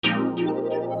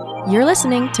You're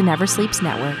listening to Never Sleeps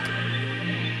Network.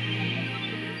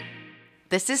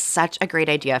 This is such a great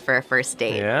idea for a first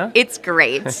date. Yeah? It's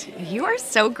great. You are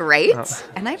so great.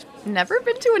 And I've never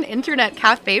been to an internet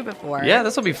cafe before. Yeah,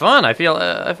 this will be fun. I feel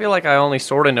like I only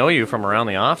sort of know you from around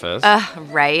the office.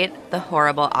 Right? The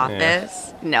horrible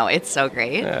office. No, it's so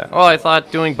great. Yeah. Well, I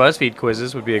thought doing BuzzFeed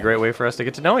quizzes would be a great way for us to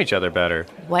get to know each other better.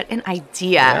 What an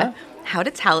idea. Yeah? How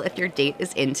to tell if your date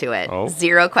is into it. Oh.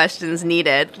 0 questions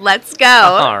needed. Let's go.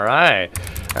 All right,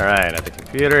 at the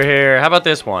computer here. How about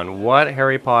this one? What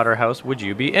Harry Potter house would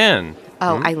you be in?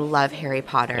 Oh, I love Harry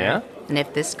Potter. Yeah? And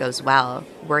if this goes well,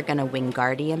 we're going to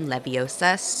Wingardium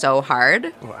Leviosa so hard.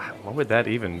 What would that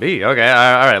even be? Okay,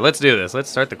 all right, let's do this. Let's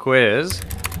start the quiz.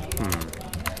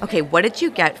 Okay, what did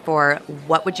you get for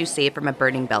what would you save from a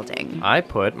burning building? I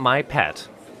put my pet.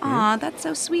 Aw, that's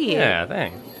so sweet. Yeah,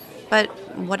 thanks. But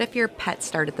what if your pet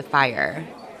started the fire?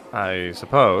 I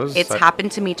suppose. It's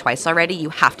happened to me twice already. You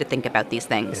have to think about these It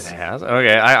things. has?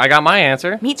 Okay, I got my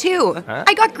answer. Me too. Huh?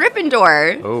 I got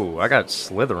Gryffindor. Oh, I got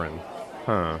Slytherin.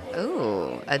 Huh.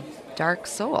 Ooh, a dark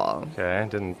soul. Okay,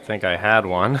 didn't think I had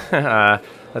one.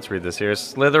 Let's read this here.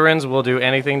 Slytherins will do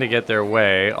anything to get their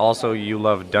way. Also, you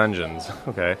love dungeons.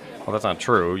 Okay. Well, that's not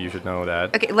true. You should know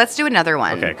that. Okay, let's do another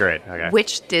one. Okay, great. Okay.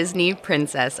 Which Disney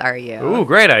princess are you? Ooh,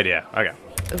 great idea. Okay.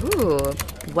 Ooh,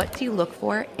 what do you look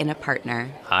for in a partner?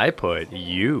 I put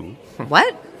you.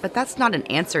 What? But that's not an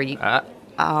answer. You.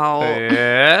 Oh,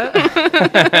 Yeah.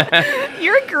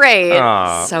 you're great.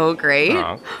 Aw. So great.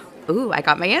 Aw. Ooh, I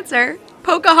got my answer.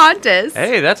 Pocahontas.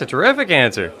 Hey, that's a terrific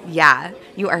answer. Yeah,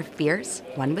 you are fierce,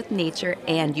 one with nature,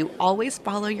 and you always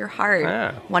follow your heart.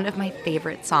 Yeah. One of my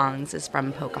favorite songs is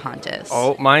from Pocahontas.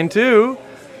 Oh, mine too.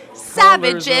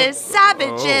 Savages,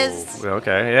 savages. Oh,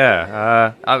 okay,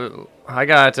 yeah. I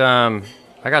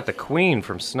got the Queen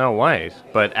from Snow White,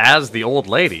 but as the old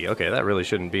lady. Okay, that really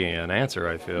shouldn't be an answer,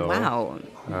 I feel. Wow.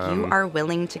 You are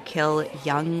willing to kill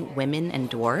young women and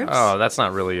dwarves? Oh, that's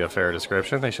not really a fair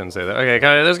description. They shouldn't say that. Okay,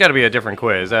 there's got to be a different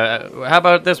quiz. How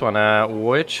about this one?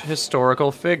 Which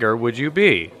historical figure would you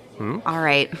be? All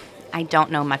right. I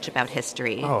don't know much about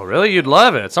history. Oh, really? You'd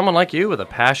love it. Someone like you with a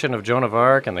passion of Joan of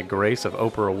Arc and the grace of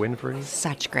Oprah Winfrey.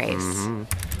 Such grace.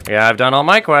 Yeah, I've done all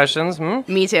my questions.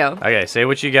 Me too. Okay, say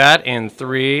what you got in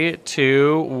 3,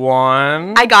 2,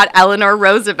 1. I got Eleanor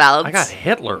Roosevelt. I got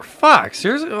Hitler. Fuck,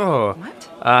 seriously? Oh. What?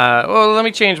 Well, let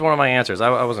me change one of my answers.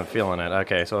 I wasn't feeling it.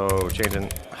 Okay, so changing.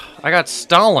 I got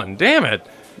Stalin. Damn it.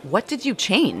 What did you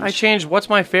change? I changed what's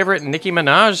my favorite Nicki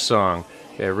Minaj song.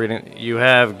 Okay, reading. You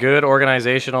have good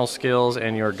organizational skills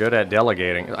and you're good at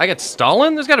delegating. I get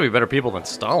Stalin? There's got to be better people than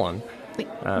Stalin. Wait,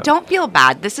 don't feel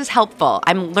bad. This is helpful.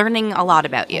 I'm learning a lot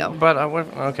about you. But,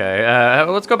 okay.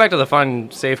 Let's go back to the fun,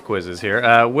 safe quizzes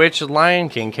here. Which Lion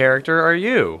King character are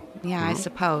you? Yeah, I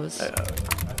suppose.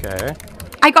 Okay.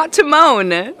 I got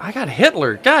Timon. I got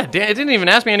Hitler. God damn, it didn't even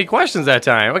ask me any questions that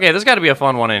time. Okay, there's got to be a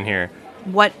fun one in here.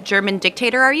 What German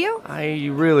dictator are you? I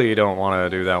really don't want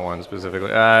to do that one specifically.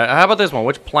 How about this one?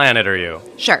 Which planet are you?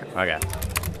 Sure. Okay,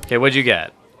 what'd you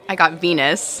get? I got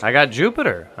Venus. I got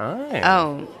Jupiter. Hi.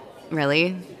 Oh,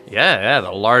 really? Yeah,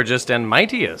 the largest and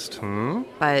mightiest.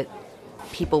 But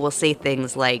people will say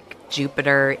things like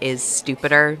Jupiter is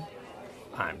stupider.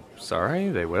 I'm sorry,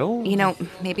 they will? You know,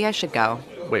 maybe I should go.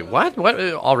 Wait, what? What?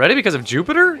 Already because of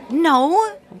Jupiter?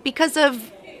 No, because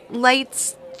of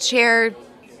lights, chair,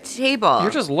 table.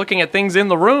 You're just looking at things in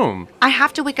the room. I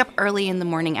have to wake up early in the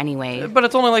morning anyway. But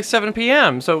it's only like 7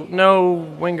 p.m., so no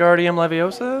Wingardium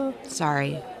Leviosa?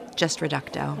 Sorry, just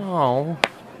Reducto. Oh,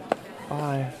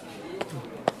 bye.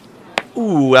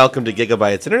 Ooh, welcome to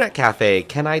Gigabytes Internet Cafe.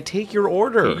 Can I take your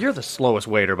order? You're the slowest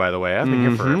waiter, by the way. I've been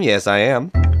here for... Yes, I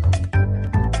am.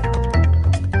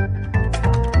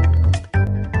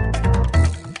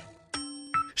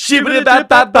 Welcome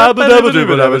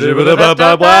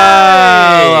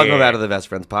back to the Best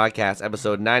Friends Podcast,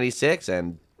 episode 96,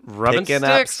 and Rubbing picking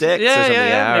up sticks or something.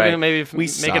 Yeah. all right. Maybe we making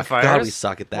suck. fires. God, we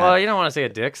suck at that. Well, you don't want to say a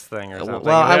dicks thing or something.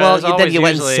 well, There's then always you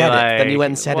went and usually, said it. Then you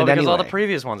went and said it because all the anyway.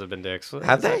 previous ones have been dicks.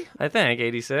 Have they? I think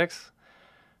 86.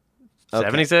 Okay.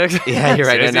 76? Yeah, you're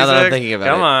right. Now that I'm 66? thinking about it.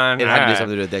 Come on. It had to do alright. something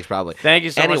to do with dicks, probably. Thank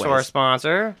you so much to our Anyways.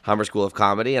 sponsor, Humber School of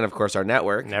Comedy, and of course our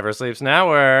network. Never Sleeps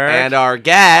Network. And our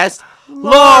guest,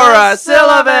 Laura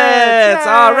Silovitz.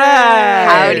 All right.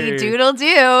 Howdy doodle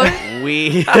do.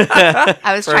 We.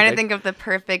 I was trying to Perfect. think of the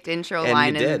perfect intro And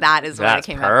line, you did. and that is what I That's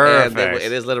came perfect. up And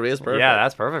it is literally is perfect. Yeah,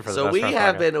 that's perfect for the So Best we Friends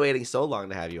have podcast. been waiting so long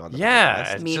to have you on the Yeah,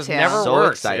 podcast. it Me just too. never So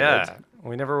works. excited. Yeah.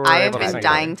 We never were I have able to been sing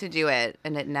dying together. to do it,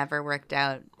 and it never worked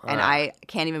out. And I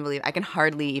can't even believe. I can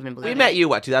hardly even believe. We it. met you,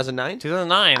 what, 2009?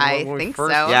 2009. I when we think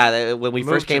first so. Yeah, when we Moved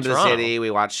first came to the Toronto. city, we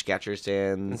watched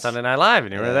Sketchersons. And Sunday Night Live,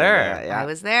 and you were there. Yeah. I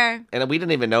was there. And we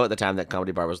didn't even know at the time that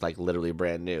Comedy Bar was like literally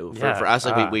brand new. Yeah, For us,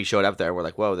 like, we showed up there and we're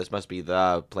like, whoa, this must be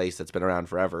the place that's been around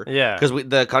forever. Yeah. Because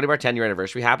the Comedy Bar 10-year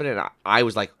anniversary happened, and I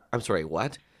was like, I'm sorry,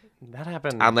 what? That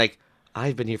happened. I'm like,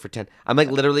 I've been here for 10. I'm like,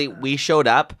 literally, we showed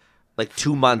up like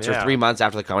 2 months or Yeah. 3 months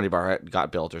after the Comedy Bar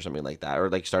got built or something like that, or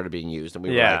like started being used. And we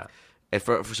were Yeah. like, and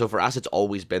so for us, it's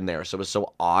always been there. So it was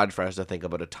so odd for us to think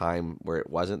about a time where it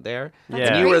wasn't there. That's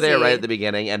And you were there crazy. right at the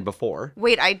beginning and before.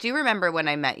 Wait, I do remember when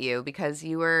I met you because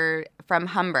you were from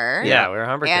Humber. yeah, we were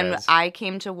Humber And kids. I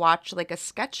came to watch like a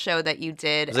sketch show that you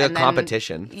did. It was like and a then-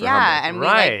 competition for Yeah, Humber. and we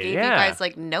Right, like gave yeah. you guys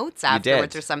like notes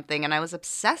afterwards did. or something, and I was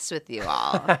obsessed with you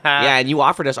all. Yeah, and you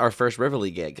offered us our first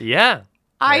Rivoli gig. yeah.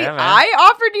 I Yeah, man. I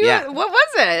offered you. Yeah. What was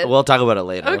it? We'll talk about it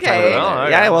later. We'll talk Okay. about it later. Oh,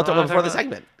 okay. Yeah, we'll Well, talk I'll before talk the about-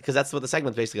 segment because that's what the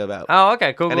segment's basically about. Oh,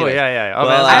 okay. Cool, cool. Anyways. Yeah, yeah. Oh,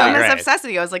 Well, that's I was great. obsessed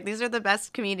with you. I was like, these are the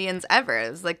best comedians ever. It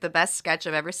was like the best sketch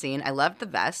I've ever seen. I loved the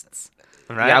vests.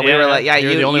 Right? Yeah, we were like, yeah,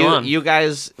 You're the only one. you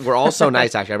guys were all so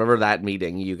nice. Actually, I remember that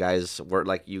meeting. You guys were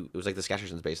like, it was like the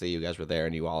Sketchersons basically. You guys were there,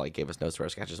 and you all like gave us notes for our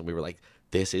sketches, and we were like,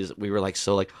 we were like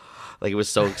so like it was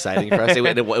so exciting for us. It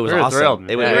was were awesome. thrilled.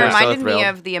 It Yeah, was, It we were so reminded me thrilled.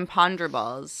 of the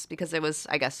Imponderables because it was,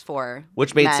 I guess, for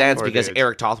Which made men. sense Poor because dude.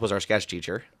 Eric Toth was our sketch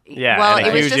teacher. Yeah, Well, and a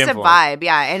it was huge just influence. a vibe,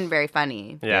 yeah, and very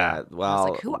funny. Yeah. Well, I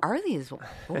was like, who are these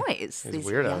boys? these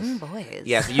weirdos. young boys.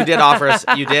 yeah, so you did offer us.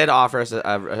 You did offer us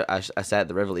a set at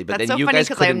the Rivoli, but That's then so you funny guys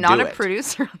because couldn't I'm not do a it.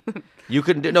 producer. You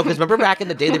couldn't do because remember back in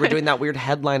the day they were doing that weird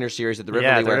headliner series at the Rivoli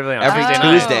Yeah, the where Rivoli on every Tuesday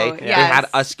night. Tuesday Oh, they yes. had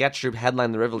a sketch troupe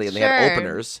headline the Rivoli and they had Sure.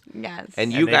 openers. Yes.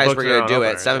 And you And they guys booked were their going own to do it.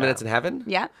 openers, 7 yeah. Minutes in Heaven.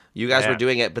 Yeah. You guys were Yeah.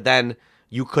 doing it, but then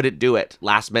you couldn't do it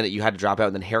last minute. You had to drop out,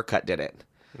 and then Haircut did it.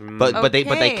 But they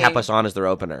Okay. kept us on as their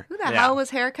opener. Who the Yeah. hell was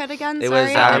Haircut again? It Sorry,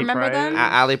 was, I Ali remember Price. them.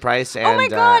 Ali Price and Oh my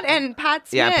god, and Pat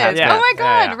Smith. yeah, Pat Smith. Oh my Yeah,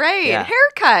 god, yeah. right. Yeah.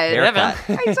 Haircut.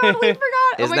 Haircut. I totally forgot.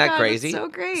 Oh Isn't my that God, crazy? That's so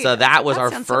great. So that was That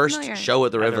our sounds so first familiar. show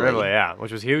at the At Rivoli. the Rivoli, yeah,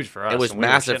 which was huge for us. It was and we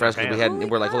were massive shitting for us our because Holy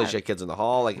we're like, holy crap. shit, kids in the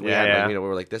hall. Like we Yeah, had, yeah. like, we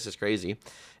were like, this is crazy.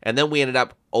 And then we ended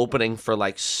up opening for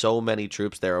like so many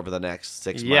troops there over the next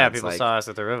 6 months. Yeah, people like, saw us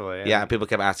at the Rivoli. Yeah, people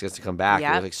kept asking us to come back. It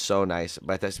Yeah. was like so nice.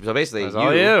 But so basically, It was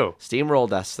all you.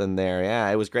 steamrolled us in there. Yeah,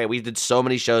 it was great. We did so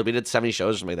many shows. We did 70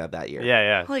 shows or something like that year. Yeah,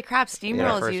 yeah. Holy crap,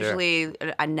 steamroll is first year. usually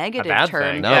a negative bad term.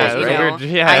 thing. No, but, it's it was great. weird.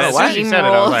 Yeah, I as soon as you said it,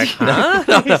 I was like, huh?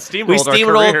 Steamrolled We our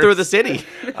steamrolled careers. through the city.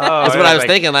 Oh, That's yeah, what I was like-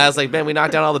 thinking. I was like, man, we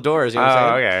knocked down all the doors. You know what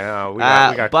I'm Oh, saying? okay. No, we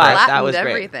got But crushed. that was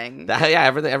Flattened great. everything. Yeah,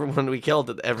 everyone we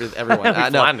killed everyone. We No,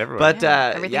 flattened everyone. but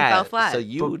Yeah, everything fell flat. So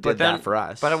you did then, that for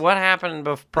us. But what happened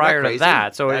prior to crazy?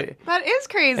 that? So That- That is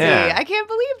crazy. Yeah. I can't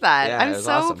believe that. Yeah, it I'm was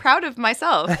so awesome. proud of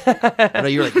myself. no,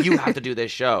 you're like, you have to do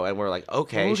this show, and we're like,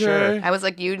 okay, sure. I was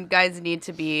like, you guys need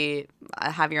to be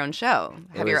have your own show,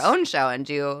 have your was- own show, and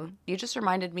do. You just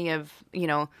reminded me of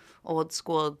old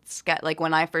school sketch, like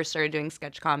when I first started doing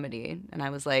sketch comedy, and I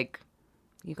was like,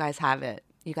 you guys have it.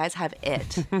 You guys have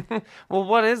it. Well,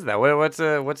 what is that?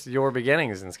 What's your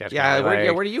beginnings in sketch? Yeah, comedy?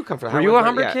 where do you come from? Were you a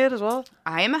Humber kid as well?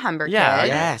 I am a Humber Yeah, kid.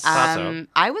 yes. Thought so.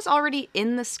 I was already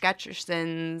in the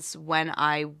Sketchersons when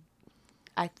I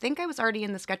think I was already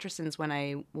in the Sketchersons when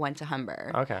I went to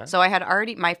Humber. Okay. So I had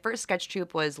already, my first sketch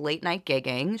troupe was Late Night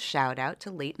Gigging. Shout out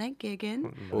to Late Night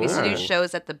Gigging. We used to do Ooh.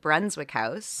 shows at the Brunswick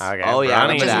House, Okay. Oh, yeah, I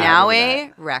Brownie. which is remember that. now I a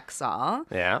remember Rexall.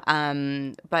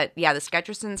 Yeah. But yeah, the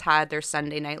Sketchersons had their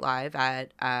Sunday Night Live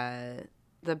at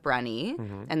the Brunny,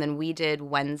 and then we did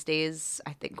Wednesdays,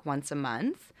 I think once a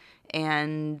month.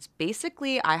 And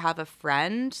basically, I have a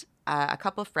friend, a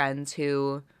couple of friends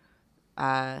who,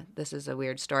 this is a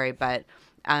weird story, but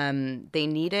they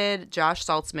needed Josh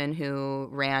Saltzman, who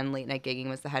ran Late Night Gigging,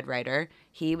 was the head writer.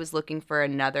 He was looking for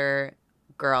another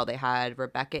girl. They had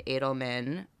Rebecca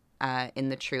Edelman in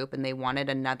the troupe, and they wanted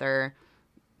another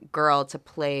girl to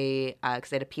play because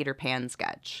they had a Peter Pan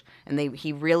sketch, and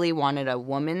he really wanted a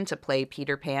woman to play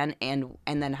Peter Pan and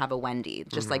then have a Wendy,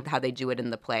 just like how they do it in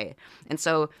the play. And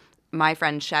so my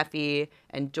friend Sheffy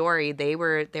and Dory, they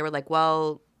were like,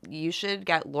 well, you should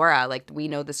get Laura. Like, we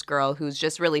know this girl who's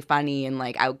just really funny and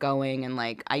like outgoing, and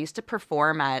like I used to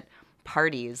perform at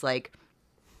parties like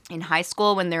in high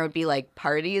school when there would be like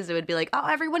parties. It would be like, oh,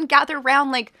 everyone gather around,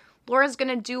 like Laura's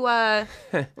gonna do a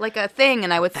like a thing,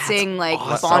 and I would sing like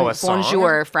awesome. Oh, a song?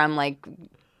 Bonjour from like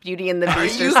Beauty and the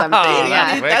Beast or You something. that's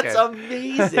Yeah. wicked. That's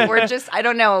amazing. Or just, I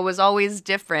don't know, it was always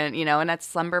different, and at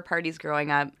slumber parties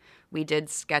growing up, we did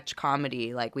sketch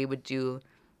comedy. Like we would do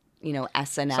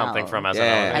SNL. Something from SNL.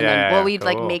 Yeah. And then, we'd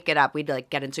like cool. make it up. We'd like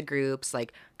get into groups,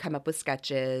 like come up with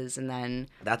sketches, and then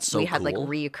That's so we had like cool.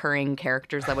 reoccurring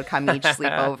characters that would come each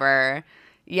sleep over.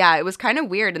 Yeah, it was kind of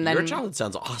weird. And then Your childhood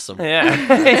sounds awesome.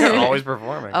 Yeah. You're always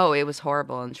performing. oh, it was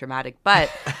horrible and traumatic, but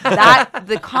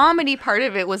the comedy part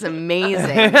of it was amazing.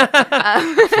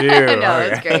 Phew, No, it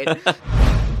was okay. great.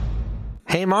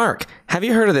 Hey, Mark, have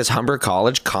you heard of this Humber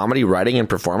College comedy writing and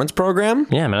performance program?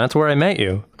 Yeah, man, that's where I met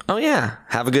you. Oh, yeah.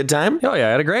 Have a good time? Oh, yeah,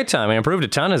 I had a great time. I improved a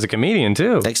ton as a comedian,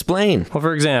 too. Explain. Well,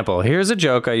 for example, here's a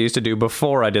joke I used to do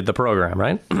before I did the program,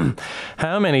 right?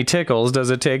 How many tickles does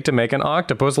it take to make an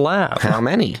octopus laugh? How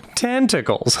many? 10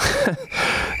 tickles.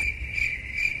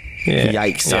 Yeah.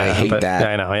 Yikes, I hate that.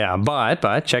 I know, yeah.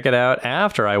 But check it out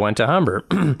after I went to Humber.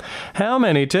 How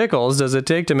many tickles does it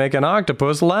take to make an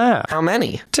octopus laugh? How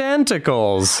many?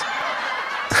 Tentacles.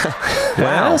 Wow,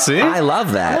 Yeah, see? I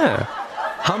love that. Yeah.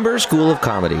 Humber School of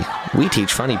Comedy. We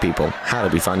teach funny people how to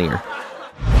be funnier.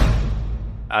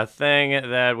 A thing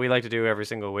that we like to do every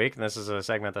single week, and this is a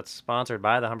segment that's sponsored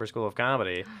by the Humber School of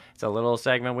Comedy. It's a little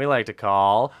segment we like to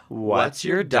call What's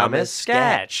Your Dumbest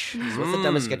Sketch? What's the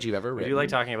dumbest sketch you've ever Do written? you like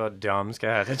talking about dumb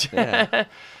sketch? Yeah.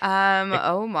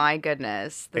 Oh my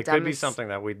goodness. It could be something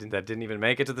that that didn't even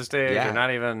make it to the stage, Yeah. or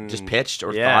not even Just pitched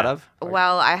or Yeah. thought of?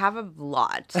 Well, I have a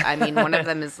lot. I mean, one of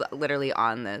them is literally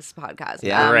on this podcast.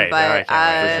 Yeah. Great. But All right,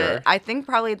 can't wait, for sure. I think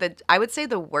probably I would say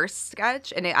the worst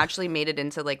sketch, and it actually made it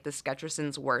into like the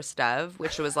Sketcherson's worst of,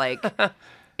 which was like,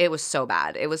 it was so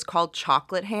bad. It was called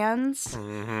Chocolate Hands.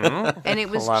 And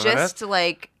it was Loving just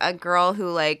like a girl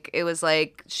who like, it was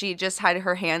like, she just had,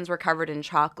 her hands were covered in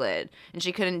chocolate and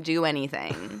she couldn't do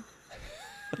anything.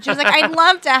 She was like, I'd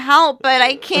love to help, but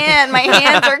I can't. My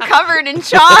hands are covered in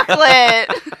chocolate.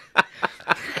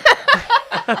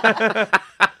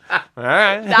 All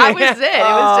right. That was it. It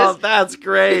was just, that's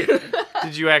great.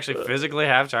 Did you actually physically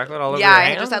have chocolate all over yeah, your I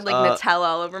hands? just had like Nutella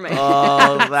all over my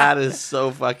Oh, that is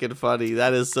so fucking funny.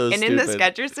 That is so And stupid. in the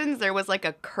Sketchersons, there was like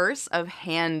a curse of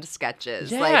hand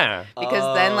sketches. Yeah. Like,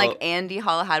 because then Oh. like Andy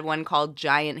Hall had one called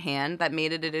Giant Hand that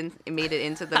made it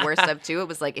into the worst of too. It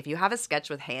was like if you have a sketch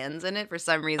with hands in it, for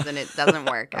some reason it doesn't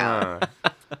work out.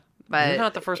 But You're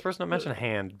not the first person to mention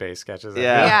hand-based sketches.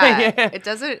 Yeah. yeah, it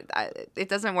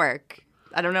doesn't work.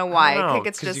 I don't know why. I think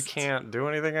it's just you can't do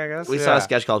anything, I guess. We saw a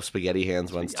sketch called Spaghetti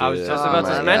Hands once, too. I was just Oh about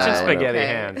my to mention God. spaghetti Okay.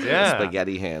 hands. Yeah.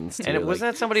 Spaghetti Hands, too. And it was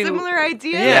that somebody who... similar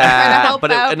idea. Yeah. Trying to help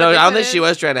but out, no, they I don't think she couldn't.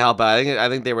 was trying to help out. I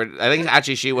think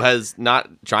actually she was not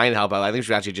trying to help out. I think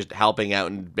she was actually just helping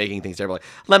out and making things terrible. Like,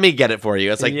 let me get it for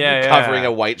you. It's like Yeah, covering yeah.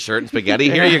 a white shirt in spaghetti.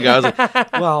 Here you go. It's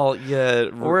like, well, yeah.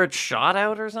 Or it shot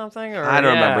out or something? Or, I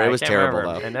don't remember. It I was can't terrible,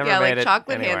 remember. though. It never Yeah, made like it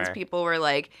Chocolate anywhere. Hands people were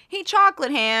like, "Hey,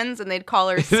 Chocolate Hands," and they'd call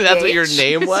her. That's what your CH.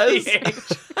 name was?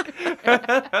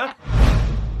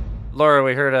 Laura,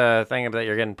 we heard a thing about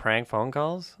you're getting prank phone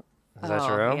calls. Is that Oh,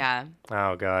 true? Yeah.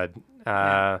 Oh, God.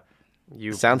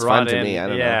 You Sounds brought fun to in- me. I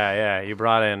don't know. Yeah. You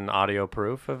brought in audio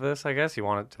proof of this, I guess. You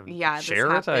wanted to Yeah, share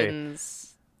this it?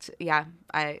 happens. Yeah,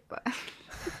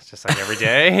 It's just like every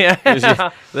day. Yeah.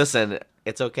 Listen,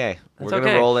 it's okay. We're It's going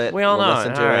okay. to roll it. We all we'll know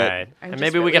listen it. to All it. right. I'm And just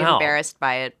maybe we really can help. embarrassed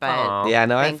by it, but Aw. Yeah,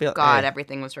 no, I thank feel. God hey.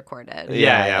 everything was recorded.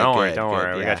 Yeah, don't worry, good, don't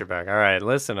worry. good, We yeah. got your back. All right,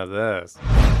 listen to this.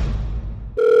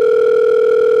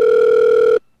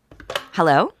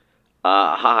 Hello.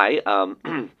 Hi.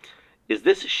 Is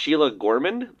this Sheila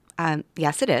Gorman?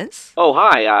 Yes, it is. Oh,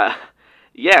 hi.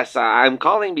 Yes, I'm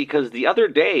calling because the other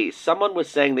day someone was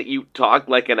saying that you talk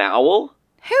like an owl.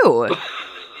 Who?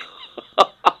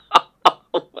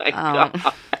 Oh my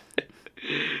God.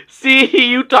 See,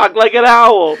 you talk like an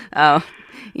owl. Oh,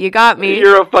 you got me.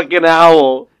 You're a fucking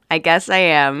owl. I guess I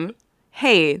am.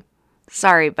 Hey,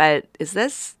 sorry, but is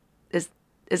this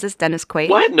Dennis Quaid?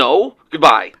 What? No.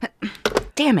 Goodbye.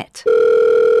 Damn it.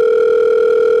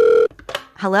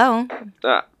 Hello.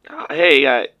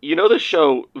 Hey, you know the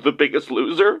show The Biggest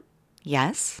Loser?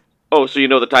 Yes. Oh, so you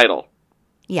know the title.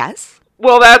 Yes.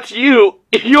 Well, that's you.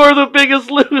 You're the biggest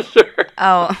loser.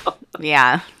 Oh,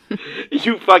 yeah.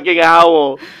 You fucking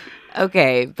owl.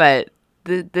 Okay, but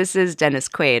this is Dennis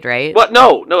Quaid, right? What?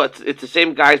 No, it's the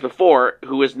same guy as before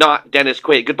who is not Dennis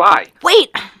Quaid. Goodbye. Wait!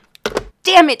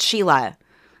 Damn it, Sheila!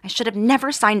 I should have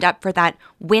never signed up for that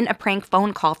win a prank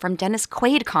phone call from Dennis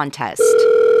Quaid contest.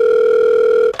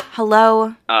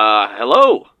 Hello?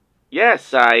 Hello.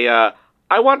 Yes, I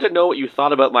want to know what you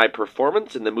thought about my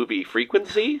performance in the movie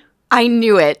Frequency. I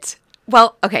knew it.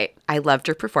 Well, okay, I loved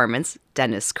your performance,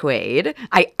 Dennis Quaid.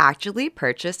 I actually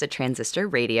purchased a transistor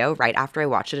radio right after I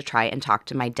watched it to try and talk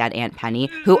to my dead Aunt Penny,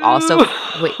 who also...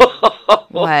 Wait, what? Oh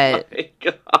my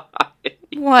God.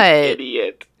 What?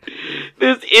 Idiot.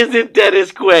 This isn't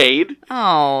Dennis Quaid.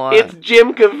 Oh. It's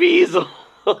Jim Caviezel.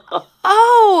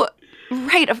 Oh,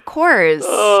 right, of course.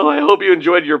 Oh, I hope you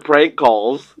enjoyed your prank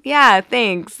calls. Yeah,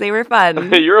 thanks. They were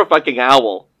fun. You're a fucking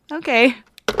owl. Okay.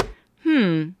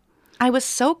 I was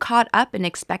so caught up in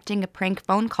expecting a prank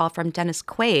phone call from Dennis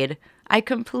Quaid, I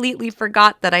completely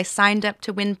forgot that I signed up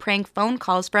to win prank phone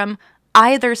calls from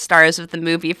either stars of the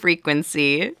movie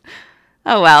Frequency.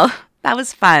 Oh well, that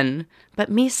was fun. But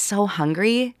me so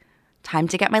hungry. Time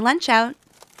to get my lunch out.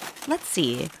 Let's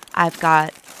see. I've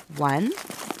got 1,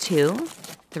 2,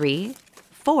 3,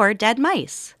 4 dead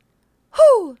mice.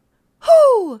 Whoo!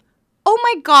 Whoo! Oh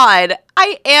my god,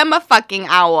 I am a fucking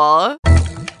owl.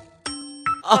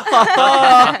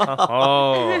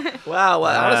 Oh. Wow,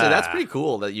 well, honestly, that's pretty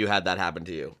cool that you had that happen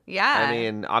to you. Yeah. I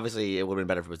mean, obviously, it would have been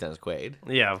better if it was Dennis Quaid.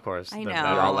 Yeah, of course. I The- know. the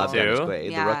We all love too. Dennis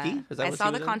Quaid. Yeah. The Rookie? Is that I what saw he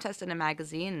the was in? contest in a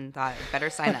magazine and thought, better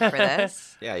sign up for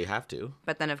this. Yeah, you have to.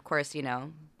 But then, of course, I You're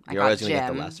got always gonna Jim.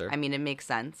 get the lesser. I mean, it makes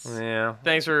sense. Yeah.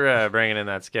 Thanks for bringing in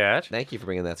that sketch. Thank you for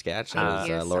bringing that sketch. That Thank was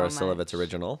you so Laura much. Silovitz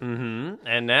original.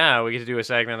 And now we get to do a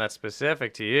segment that's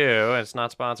specific to you. And it's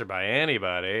not sponsored by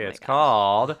anybody. It's gosh.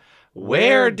 called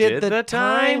Where Did the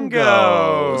Time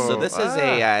Go? So this is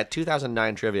a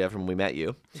 2009 trivia from We Met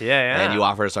You, Yeah. and you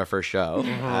offered us our first show.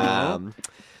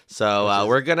 So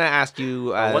we're gonna ask you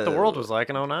what the world was like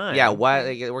in 09. Yeah,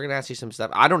 we're gonna ask you some stuff.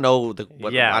 I don't know I don't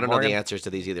know Morgan- the answers to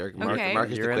these either. Okay. Mark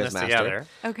is You're the in quiz this master. together.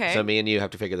 Okay. So me and you have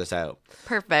to figure this out.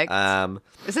 Perfect. Uh,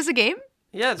 Is this a game?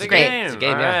 Yeah, it's a great. game. It's a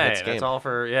game, All yeah, right. it's a game. That's all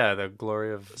for the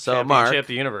glory of So, Mark, championship,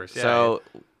 the universe. Yeah, So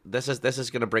this is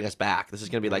gonna bring us back. This is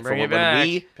gonna be like Bring from it when back.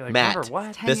 we Be like, met. remember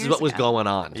what? 10 This is years what was ago. going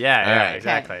on. Yeah, All right.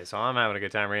 exactly. So I'm having a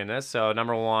good time reading this. So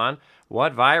number 1,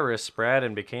 what virus spread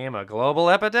and became a global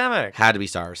epidemic? Had to be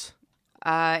SARS.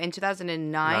 In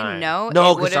 2009, Nine. no.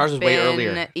 No, it 'cause would SARS have was way been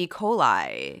earlier. E.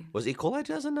 coli. Was E. coli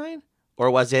 2009? Or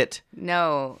was it?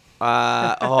 No.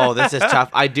 This is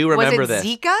tough. I do remember Was it this.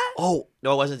 Zika? Oh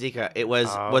no, it wasn't Zika. It was.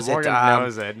 Was Morgan it?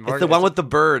 knows it. It's the Morgan- one with the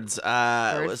birds.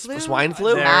 Bird Was flu? swine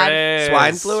flu? There Mad- it is.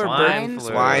 Swine flu or Swine bird- flu.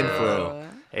 swine flu.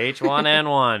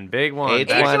 H1N1, big one.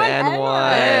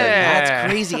 H1N1. Yeah.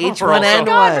 That's crazy. Oh my H1N1.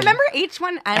 God, remember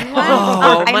H1N1?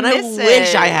 Oh, I man, I miss wish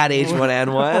it. I had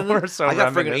H1N1. We're so I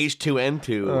got freaking reminiscent.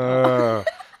 H2N2.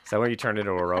 Is that when you turned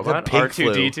into a robot? pig flu.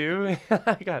 R2D2?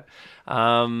 I got.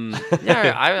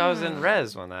 Yeah, I was in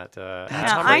res when that. No,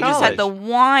 happened. I just had the college.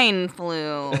 wine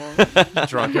flu.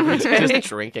 drunk every day. Just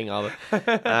drinking all the.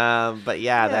 But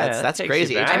yeah, that that's takes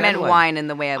crazy. you back. I meant H1N1. wine in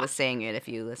the way I was saying it. If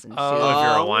you listen to Oh, if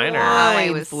you're a Oh, whiner. how I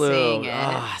wine was flu. saying it.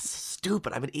 Ah,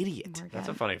 stupid. I'm an idiot. That's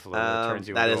a funny flu. That turns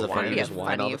you that into is a a funny- whiner. you just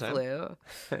whine all funny the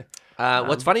time. flu.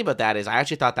 What's funny about that is I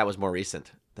actually thought that was more recent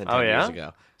than 10 Oh, years yeah?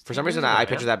 ago. For some reason, I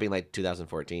pictured that being like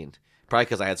 2014. Probably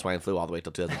because I had swine flu all the way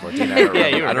till 2014. I don't Yeah,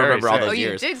 remember, you were I don't very remember all sick. those Oh, you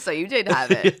years. did. So you did have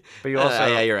it. But you also.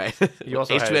 yeah, you're right. You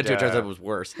also H2N2 had, turns out it was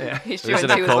worse. H2N2 in is a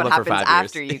what coma for happens 5 years.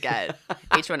 after you get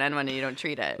H1N1 and you don't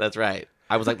treat it. That's right.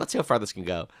 I was like, let's see how far this can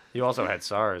go. You also had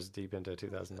SARS deep into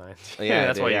 2009. Yeah,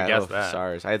 that's I why did, you yeah. guessed Oh, that.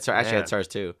 SARS. I had actually Man. had SARS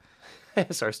too.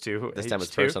 SARS 2. This time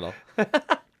it's H2. personal.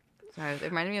 Sorry, it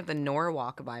reminded me of the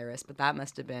Norwalk virus, but that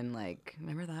must have been like,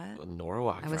 remember that?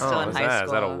 Norwalk. I was Oh, still in is high that,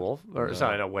 Is that a school. wolf? Or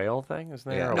sorry, a whale thing? Isn't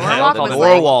there Yeah. a Norwalk whale Norwalk called was a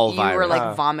like, Norwal you virus. were like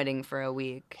Ah. vomiting for a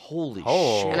week. Holy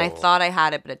Oh. shit. And I thought I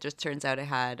had it, but it just turns out I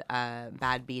had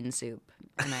bad bean soup.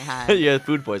 And I had yeah,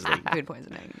 food poisoning. food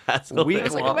poisoning. That's Weak I hilarious.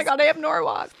 was like, oh my God, I have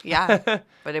Norwalk. Yeah.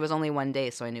 But it was only one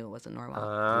day, so I knew it wasn't Norwalk.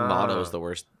 Mono was the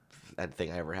worst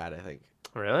thing I ever had, I think.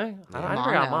 Really? I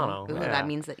never got mono. Ooh, Yeah. That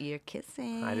means that you're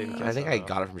kissing. I didn't kiss. I think I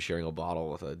got it from sharing a bottle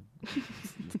with a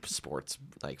sports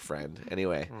friend.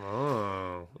 Anyway,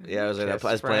 Oh. yeah, I was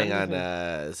Kiss playing friend? on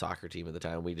a soccer team at the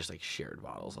time. We just like shared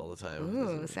bottles all the time.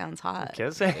 Ooh, sounds hot.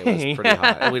 Kissing. It was pretty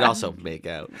hot, and we'd also make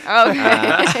out.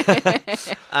 Okay.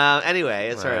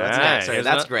 Anyway, sorry, what's Alright, next? Sorry, isn't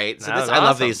that's it? great. So That this, was I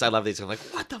love awesome. these. I love these. I'm like,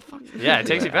 what the fuck? Yeah, it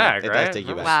takes you back, It right? does take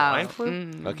you back. Wow. Swine flu?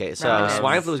 Mm. Okay, so Reminisce.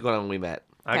 swine flu was going on when we met.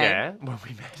 Okay. When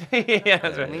we met. Yeah,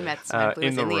 that's right. We met swine flu was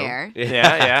in the room. air.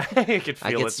 Yeah, yeah. You could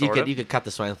feel it, sort of. You could cut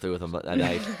the swine flu with a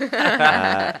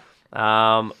knife.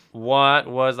 What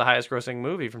was the highest grossing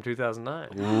movie from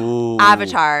 2009? Ooh.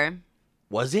 Avatar.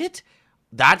 Was it?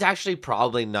 That's actually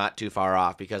probably not too far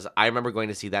off because I remember going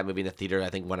to see that movie in the theater, I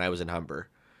think, when I was in Humber.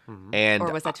 And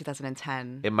Or was that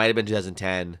 2010? it might have been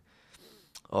 2010.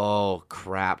 Oh,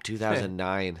 crap.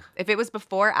 2009. If it was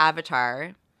before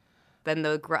Avatar, then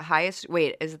the highest.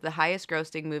 Wait, is it the highest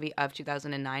grossing movie of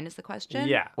 2009? Is the question?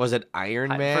 Yeah. Was it Iron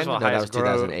Man? First of all, no, that was highest gro-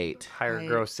 2008. Higher High-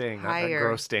 grossing. Not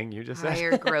higher- grossing, you just said.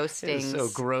 Higher It grossings. is so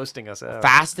grossing us out.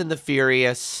 Fast and the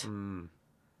Furious.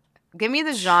 Give me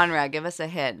the genre. Give us a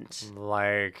hint.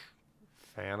 Like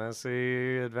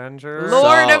fantasy adventure?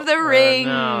 Lord So- of the Rings.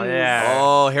 No, yeah.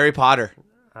 Oh, Harry Potter.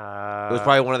 Uh, It was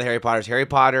probably one of the Harry Potters. Harry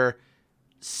Potter,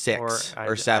 6 or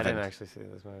I 7. didn't actually see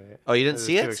this movie. Oh, you It didn't was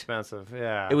see too it? expensive.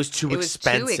 Yeah. It was too It was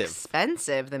expensive. too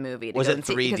expensive, the movie. To Was go it and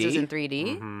see because it was 3D? in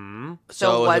 3D? Mm-hmm.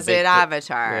 So it was a big it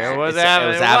Avatar? It was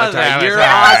Avatar. Avatar. You're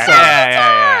Avatar. awesome.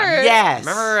 Yeah. Yes.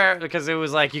 Remember, because it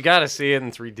was like you got to see it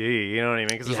in 3D. You know what I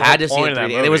mean? 'Cause You it's the had whole to see it point in of that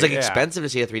 3D, and it was like movie. Yeah. expensive to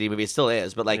see a 3D movie. It still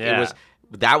is, but like Yeah.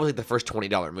 that was like the first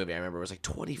 $20 movie. I remember it was like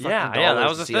 $20 fucking Yeah, dollars that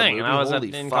was to the see a thing. And movie. I was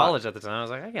Holy in fuck. college at the time. I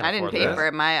was like, I can't I didn't afford pay this. for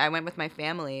it. I went with my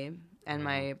family and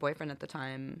my boyfriend at the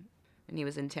time, and he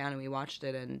was in town, and we watched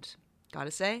it. And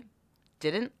gotta say,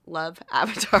 didn't love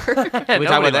Avatar. Can we talk Nobody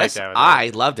about liked this? Avatar.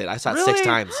 I loved it. I saw it 6 Really?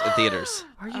 times in theaters.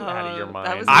 Are you out of your mind?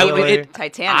 That was I- really it-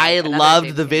 Titanic. I another loved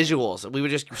big the movie. visuals. We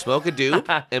would just smoke a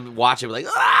doop and watch it. Like,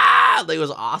 it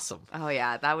was awesome. Oh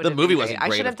yeah, that would. The movie been wasn't I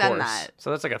great, should have of done course. that. So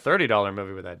that's like a $30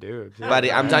 movie with that dude.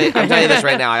 Buddy, I'm telling you this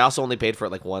right now. I also only paid for it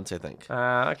like once, I think.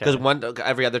 Okay. Because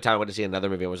every other time I went to see another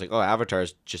movie, I was like, "Oh,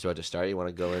 Avatar's just about to start. You want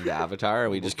to go into Avatar?"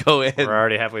 And we just go in. We're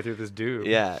already halfway through this dude.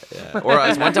 Yeah. Or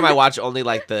one time I watched only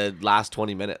like the last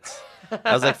 20 minutes.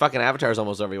 I was like, "Fucking Avatar's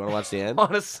almost over. You want to watch the end?"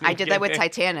 Honestly. I did that with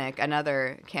Titanic,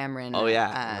 another Cameron. Oh,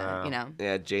 yeah. You know,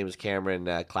 Yeah, James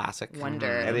Cameron classic. Wonder,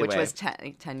 Anyway, which was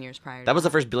 10 years prior. that was the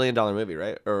first $1 billion movie,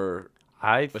 right? Or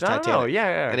I was don't know. Titanic?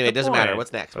 Yeah. Anyway, it good doesn't matter. point.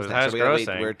 What's next? It was What's next? highest Wait,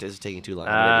 grossing. where is it taking too long?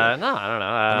 No, I don't know.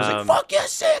 I was like, "Fuck yeah,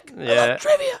 sick! I yeah. love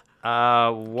trivia."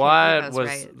 What was was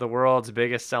right. the world's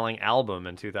biggest selling album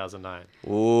in 2009?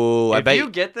 Ooh, I If bet you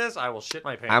get this, I will shit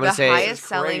my pants. I'm gonna the say highest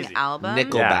selling crazy. album.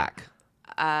 Nickelback.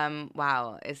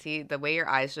 Wow. Is he the way your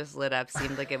eyes just lit up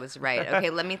seemed like it was right.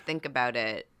 Okay, let me think about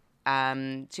it.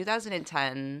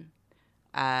 2010.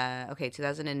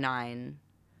 2009.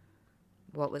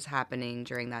 What was happening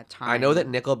during that time? I know that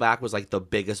Nickelback was like the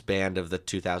biggest band of the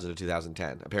 2000 to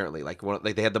 2010. Apparently, like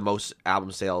they had the most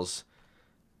album sales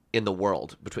in the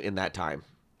world in that time.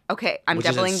 Okay, I'm Which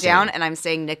is doubling insane. down and I'm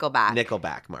saying Nickelback.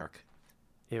 Nickelback, Mark.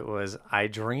 It was I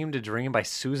Dreamed a Dream by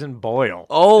Susan Boyle.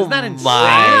 Oh Isn't that insane?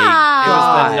 my It was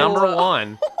God. the number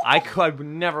one. I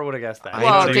never would have guessed that. Well,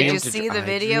 I did you dreamed to see dr- the I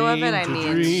video of it? I dreamed to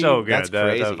mean, dream. So good. That's The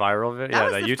crazy. viral video. that Yeah,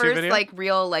 was the the YouTube first video. like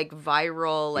real like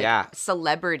viral like Yeah.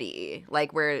 celebrity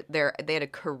like where they had a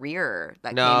career that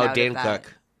came No, out Dane of that.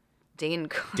 Cook. Dane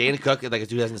Cook. Dane Cook, like in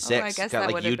 2006, Oh, I guess got that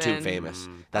like would've YouTube been- famous.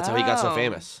 That's how he got so Oh.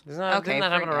 famous. Didn't that happen to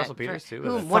forget- Russell Peters too?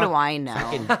 Who, with it? what do I know?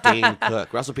 Fucking Dane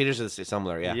Cook. Russell Peters is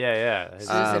similar, yeah. Yeah. His-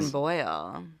 Susan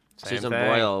Boyle. same Susan thing.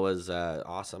 Boyle was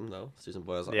awesome, though. Susan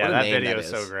Boyle's Yeah, what a that name video that is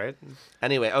so is. great.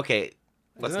 Anyway, okay.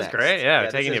 What's Isn't this next? great? Yeah,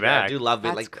 this taking is you great. back. I do love it.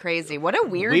 That's Like crazy. What a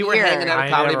weird we were year. hanging out I at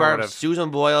Comedy never Bar. would've- Susan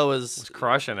Boyle was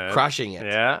Crushing it. crushing it.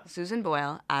 Yeah. Susan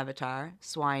Boyle, Avatar,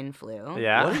 swine flu.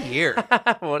 Yeah. What a year.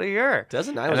 What a year.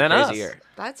 2009 And was a then crazy us. year.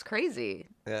 That's crazy.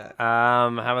 Yeah. How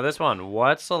about this one?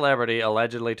 What celebrity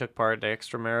allegedly took part in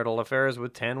extramarital affairs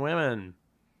with 10 women?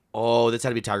 Oh, this had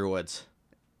to be Tiger Woods.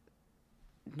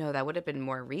 No, that would have been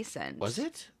more recent. Was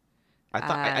it? I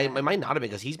thought it might not have been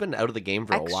because he's been out of the game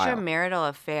for a while. Extramarital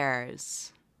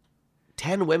affairs.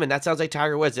 10 women. That sounds like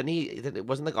Tiger Woods. Didn't he? It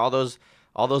wasn't like all those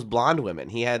blonde women.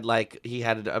 He had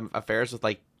affairs with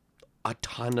like a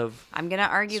ton of. I'm gonna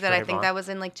argue that I Spray think bar. that was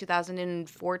in like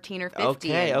 2014 or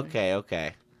 15.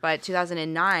 Okay. But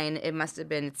 2009, it must have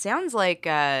been. It sounds like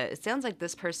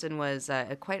this person was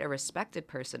quite a respected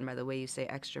person by the way you say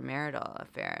extramarital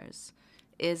affairs.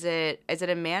 Is it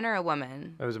a man or a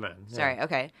woman? It was a man. yeah. Sorry.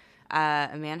 Okay.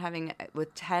 A man having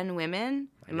with 10 women.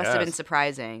 It must have been guess.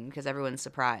 surprising because everyone's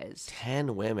surprised.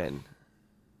 10 women.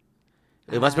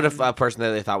 It must have been a person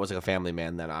that they thought was like a family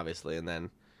man then, obviously, and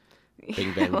then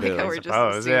Bing Bang Like Boom. how I we're just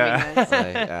suppose, assuming yeah.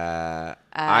 this.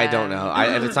 I don't know.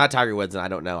 If it's not Tiger Woods, then I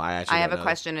don't know. I actually I have don't a know.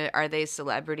 question. Are they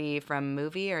celebrity from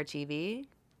movie or TV?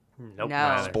 Nope. No.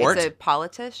 neither. Sport? It's a It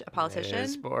politician.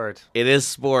 is sport. It is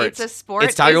sports. It's a sport.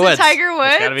 It's Tiger Is Woods. It Tiger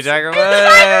Woods? It's gotta be Tiger Woods.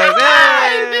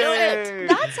 I knew Yay! it.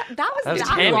 That was That was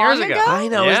that 10 long years ago. I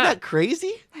know. Isn't Yeah. that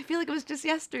crazy? I feel like it was just I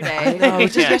yesterday. know. It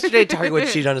was just Yeah. yesterday Tiger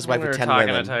Woods cheated on his wife we with were 10 talking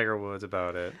women. to Tiger Woods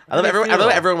about it. I love How do you everyone, feel?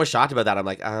 everyone was shocked about that. I'm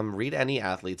like, read any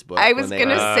athlete's book. I was when they-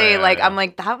 gonna say, yeah, like, yeah. I'm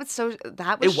like, that was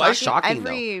It was shocking,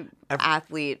 Every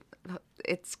athlete,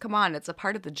 come on, it's a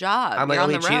part of the job. I'm like, You're oh, on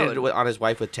he the cheated road. on his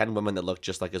wife with 10 women that looked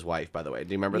just like his wife. By the way,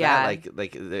 do you remember Yeah. that?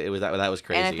 Like it was that was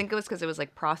crazy. And I think it was because it was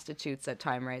like prostitutes at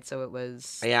time, right? So it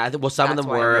was. yeah, I think some of That's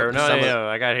them why. were. No, some of-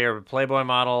 I got here Playboy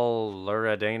model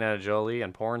Loredana Jolie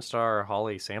and porn star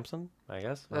Holly Sampson. I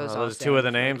guess Those all those two of the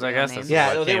stand for names. I real guess. names. That's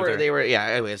Yeah, what they came were. through. They were. Yeah.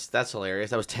 Anyways, that's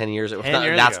hilarious. That was 10 years. 10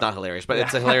 years that's ago. not hilarious, but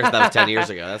it's hilarious. That was 10 years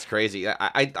ago. That's crazy.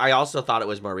 I also thought it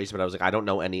was more recent, but I was like, I don't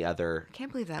know any other. I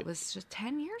can't believe that was just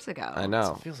 10 years ago. I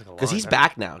know feels like a because long he's time.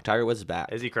 back now. Tiger Woods is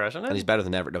back, Is he crushing it? and he's better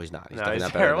than ever. No, he's not. He's No, definitely he's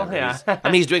not better terrible, than ever. yeah. He's- I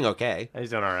mean, he's doing okay. He's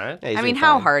doing all right. Yeah, he's I mean, doing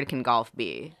how fine. hard can golf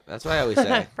be? That's what I always say.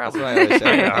 That's Probably what I always say.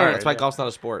 pretty hard, That's why yeah. golf's not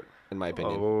a sport. in my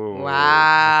opinion. Oh,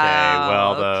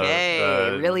 Wow. Okay,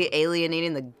 well, the really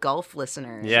alienating the golf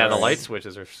listeners. yeah, the Sorry. light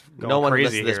switches are going No one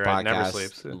crazy listens to this here at Never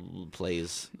podcast Sleeps.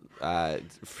 plays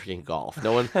freaking golf.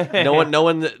 No one.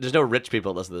 There's no rich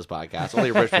people that listen to this podcast.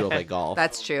 Only rich people play golf.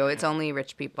 That's true. It's only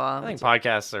rich people. I think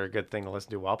podcasts are a good thing to listen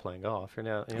to while playing golf.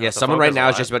 Yeah, someone right now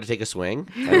is just about to take a swing.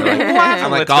 And they're like,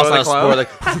 I'm like, Let's golf's go not to a the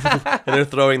sport. Like, and they're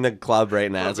throwing the club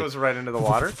right now. It It's like, goes right into the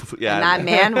water. yeah. And that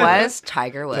man was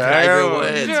Tiger Woods. Tiger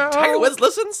Woods. Tiger Woods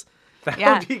listens. That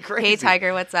Yeah. would be crazy. Hey,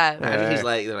 Tiger, what's up? Imagine he's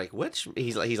like, they're like, which?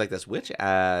 He's like this. Which person?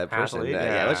 Athlete,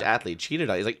 yeah. Which athlete cheated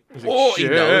on? He's like, like, oh, he shit.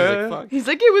 knows. He's like, fuck. He's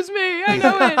like, it was me. I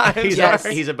know it. He's, Yes.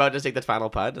 he's about to take the final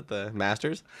putt at the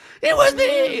Masters. It was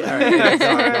me. All right.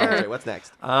 Sorry, what's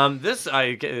next? This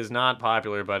is not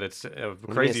popular, but it's a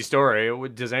crazy Yes. story.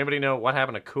 Does anybody know what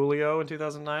happened to Coolio in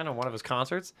 2009 on one of his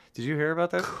concerts? Did you hear about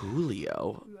this?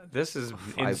 Coolio. This is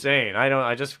insane.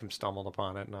 I just stumbled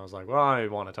upon it and I was like, well, I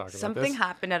want to talk about Something this.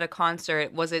 happened at a concert.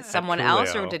 Was it someone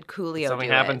else or Coolio. did Coolio Something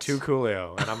do happened it? to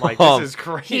Coolio, and I'm like, Oh. this is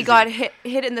crazy. He got hit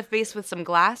in the face with some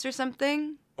glass or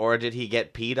something. Or did he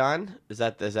get peed on? Is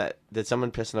that did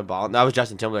someone piss in a ball? No, that was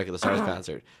Justin Timberlake at the Stars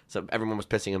concert. So everyone was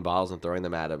pissing in balls and throwing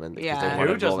them at him, and because Yeah. they Who,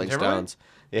 wanted Justin Rolling Timberlake? Stones.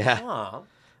 Yeah.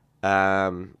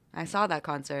 Oh, I saw that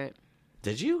concert.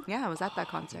 Did you? Yeah, I was at that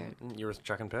concert. you were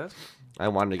chucking piss? I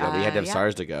wanted to go, but you had to have yeah.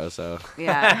 SARS to go, so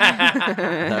Yeah.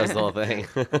 that was the whole thing.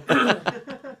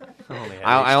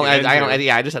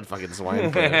 I I just had fucking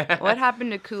swine flu. What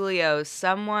happened to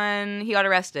Coolio? He got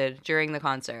arrested during the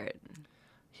concert.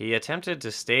 He attempted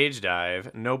to stage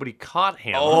dive. Nobody caught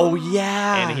him. Oh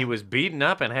yeah. And he was beaten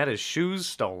up and had his shoes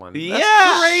stolen. Yeah.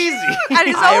 That's crazy. At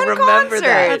his I own remember concert.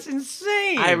 that. That's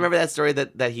insane. I remember that story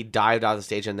that he dived off the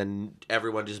stage and then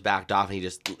everyone just backed off and he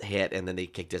just hit and then they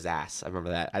kicked his ass. I remember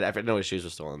that. I didn't know his shoes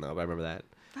were stolen though, but I remember that.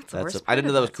 That's the worst I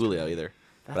didn't know part that was of Coolio either.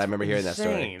 But I remember hearing that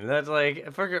story. Insane. That's like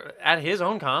at his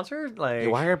own concert, like Hey,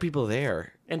 why are people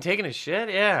there? and taking his shit.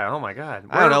 Yeah. Oh my god.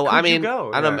 I don't know. Where I could you mean,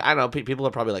 go? I don't. Yeah. I don't know. People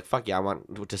are probably like, "Fuck yeah, I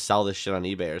want to sell this shit on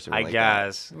eBay or something." I like that.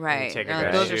 guess. Right. Take You're a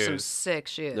like, guy's those are some shoes. sick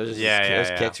shoes. Those, Yeah, those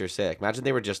yeah. kicks are sick. Imagine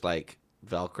they were just like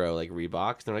Velcro, like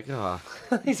Reeboks. They're like, oh,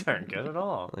 These aren't good at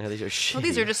all. yeah, these are shit. Well,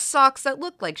 these are just socks that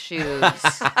look like shoes.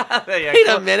 Yeah, Wait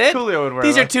a minute. Coolio would wear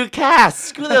These are them. 2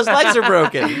 casts. Coolio's legs are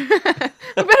broken. I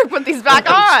better put these back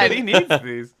Shit, he on. needs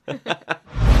these.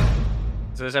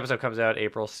 So this episode comes out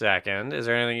April 2nd. Is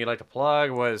there anything you'd like to plug?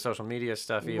 What is social media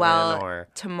stuff even? Well, or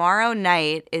tomorrow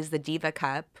night is the Diva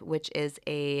Cup, which is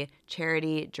a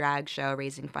charity drag show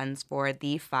raising funds for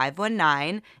the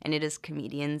 519, and it is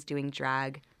comedians doing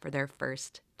drag for their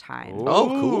first time. Oh,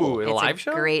 cool. A It's live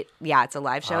show? Great, yeah, it's a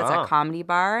live show. It's Ah. at Comedy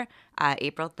Bar,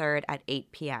 April 3rd at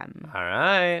 8 p.m. All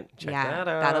right. Check Yeah, that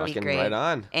out. that'll be Fucking great. right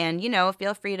on. And,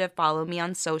 feel free to follow me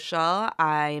on social.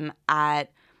 I'm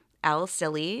at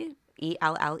LSilly,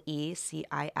 ELLECILLY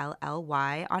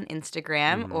on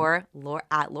Instagram or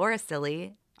at Laura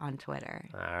Silly on Twitter.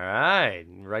 All right.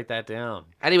 Write that down.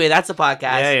 Anyway, that's the podcast.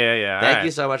 Yeah. All Thank right.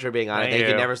 you so much for being on it. Thank Thank you,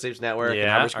 you. Never Sleeps Network and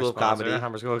Yeah, Humber our School of sponsor, Comedy.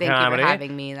 Humber School of Thank Comedy. you for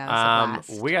having me. That was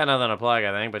a blast. We got nothing to plug,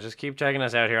 I think, but just keep checking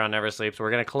us out here on Never Sleeps.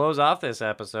 We're going to close off this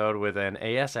episode with an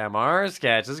ASMR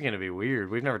sketch. This is going to be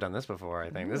weird. We've never done this before, I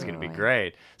think. This is going to be Really?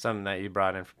 great. Something that you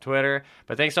brought in from Twitter.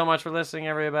 But thanks so much for listening,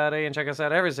 everybody, and check us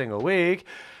out every single week.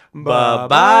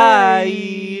 Bye-bye.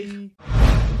 Hey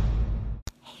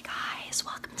guys,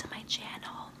 welcome to my channel.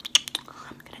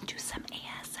 I'm gonna do some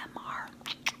ASMR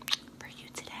for you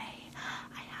today.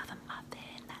 I have a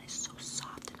muffin that is so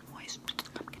soft and moist.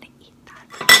 I'm gonna eat that.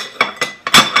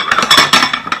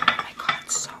 Oh my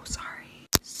god, so sorry.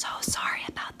 So sorry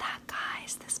about that,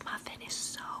 guys. This muffin is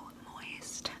so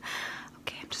moist.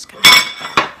 Okay, I'm just gonna...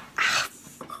 Ah.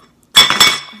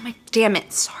 Oh my... Damn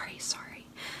it. Sorry.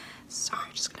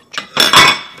 I'm just gonna try...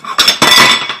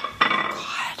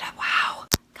 God, wow.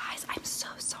 Guys, I'm so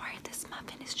sorry. This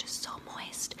muffin is just so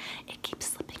moist. It keeps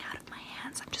slipping out of my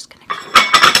hands. I'm just gonna go.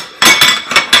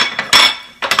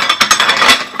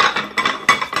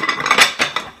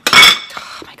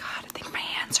 Oh my god, I think my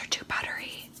hands are too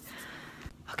buttery.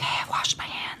 Okay, I washed my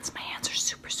hands. My hands are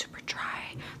super, super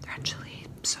dry. They're actually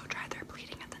so dry they're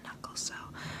bleeding at the knuckles, so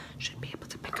should be able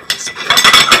to pick up this muffin.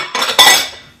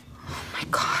 Oh my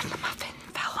god, the muffin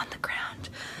fell on the ground.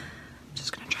 I'm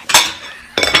just gonna try to...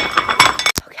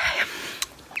 Okay.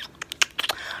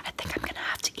 I think I'm gonna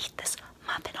have to eat this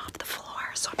muffin off the floor,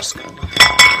 so I'm just gonna...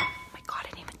 Oh my god, I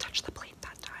didn't even touch the plate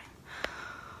that time.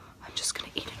 I'm just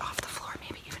gonna eat it off the floor,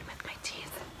 maybe even with my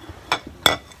teeth.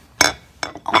 Oh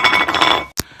my god.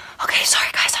 Okay, sorry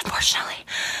guys, unfortunately,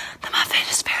 the muffin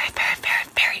is very, very, very,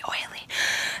 very oily.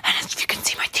 And if you can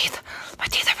see my teeth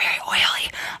are very oily.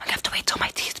 I'm gonna have to wait till my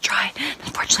teeth dry.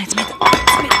 Unfortunately, it's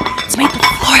made the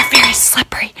floor very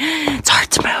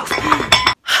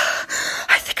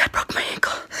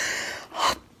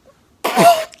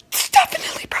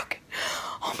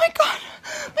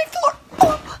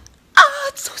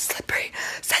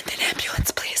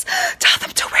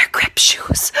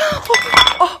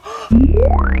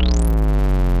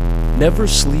Never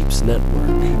Sleeps Network.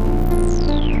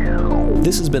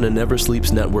 This has been a Never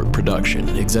Sleeps Network production,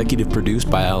 executive produced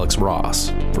by Alex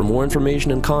Ross. For more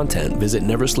information and content, visit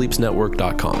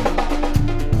neversleepsnetwork.com.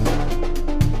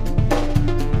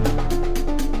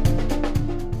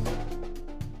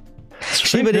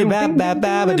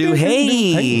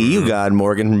 Hey, you got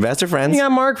Morgan from Vesta Friends. You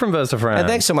got Mark from Vesta Friends. And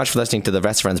thanks so much for listening to the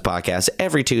Vesta Friends podcast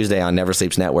every Tuesday on Never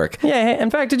Sleeps Network. Yeah, hey, in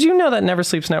fact, did you know that Never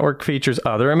Sleeps Network features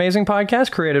other amazing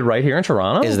podcasts created right here in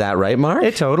Toronto? Is that right, Mark?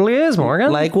 It totally is,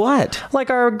 Morgan. Like what? Like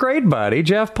our great buddy,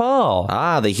 Jeff Paul.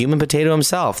 The human potato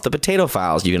himself, the Potato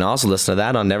Files. You can also listen to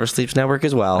that on Never Sleeps Network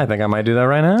as well. I think I might do that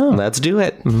right now. Let's do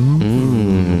it.